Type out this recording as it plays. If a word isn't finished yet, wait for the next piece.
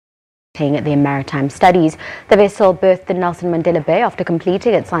Their maritime studies. The vessel berthed in Nelson Mandela Bay after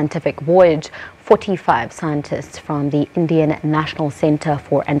completing its scientific voyage. 45 scientists from the Indian National Centre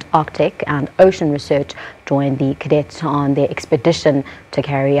for Antarctic and Ocean Research joined the cadets on their expedition to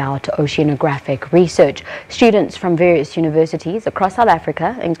carry out oceanographic research. Students from various universities across South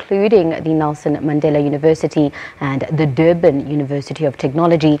Africa, including the Nelson Mandela University and the Durban University of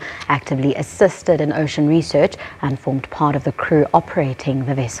Technology, actively assisted in ocean research and formed part of the crew operating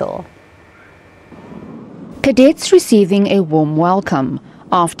the vessel. Cadets receiving a warm welcome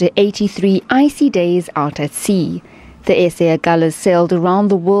after 83 icy days out at sea. The SA Agulhas sailed around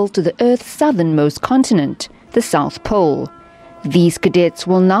the world to the Earth's southernmost continent, the South Pole. These cadets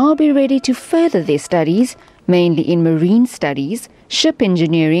will now be ready to further their studies, mainly in marine studies, ship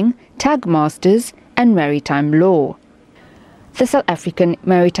engineering, tug masters and maritime law. The South African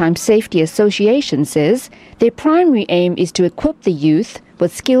Maritime Safety Association says their primary aim is to equip the youth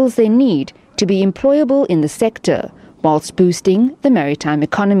with skills they need to be employable in the sector, whilst boosting the maritime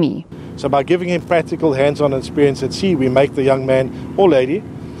economy. So by giving him practical hands-on experience at sea, we make the young man or lady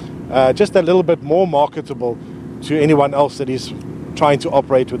just a little bit more marketable to anyone else that is trying to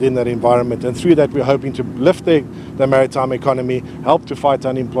operate within that environment. And through that, we're hoping to lift the maritime economy, help to fight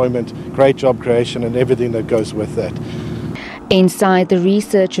unemployment, create job creation and everything that goes with that. Inside the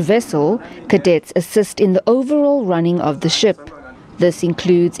research vessel, cadets assist in the overall running of the ship. This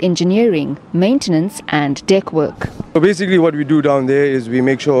includes engineering, maintenance and deck work. So basically what we do down there is we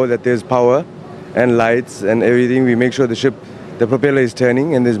make sure that there's power and lights and everything. We make sure the propeller is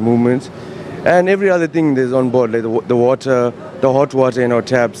turning and there's movements. And every other thing there's on board, like the water, the hot water in our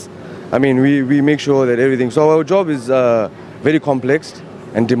taps. I mean, we make sure that everything. So our job is very complex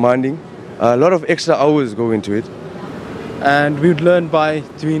and demanding. A lot of extra hours go into it. And we would learn by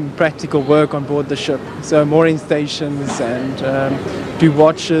doing practical work on board the ship, so mooring stations and do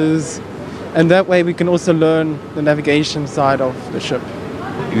watches, and that way we can also learn the navigation side of the ship.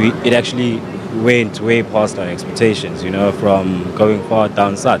 It actually went way past our expectations, from going far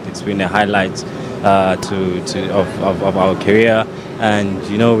down south. It's been a highlight of our career, and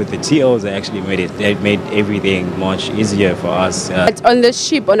with the TOs they actually made everything much easier for us. On the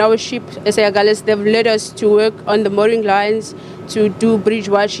ship, on our ship, SA Agulhas, they've led us to work on the mooring lines, to do bridge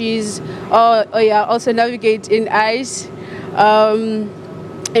watches, also navigate in ice, and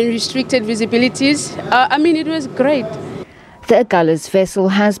restricted visibilities. It was great. The Agulhas vessel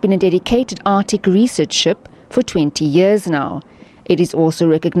has been a dedicated Arctic research ship for 20 years now. It is also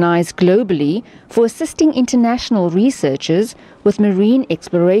recognized globally for assisting international researchers with marine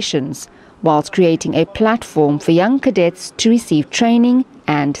explorations, whilst creating a platform for young cadets to receive training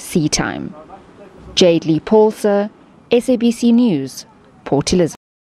and sea time. Jade Lee Paulser, SABC News, Port Elizabeth.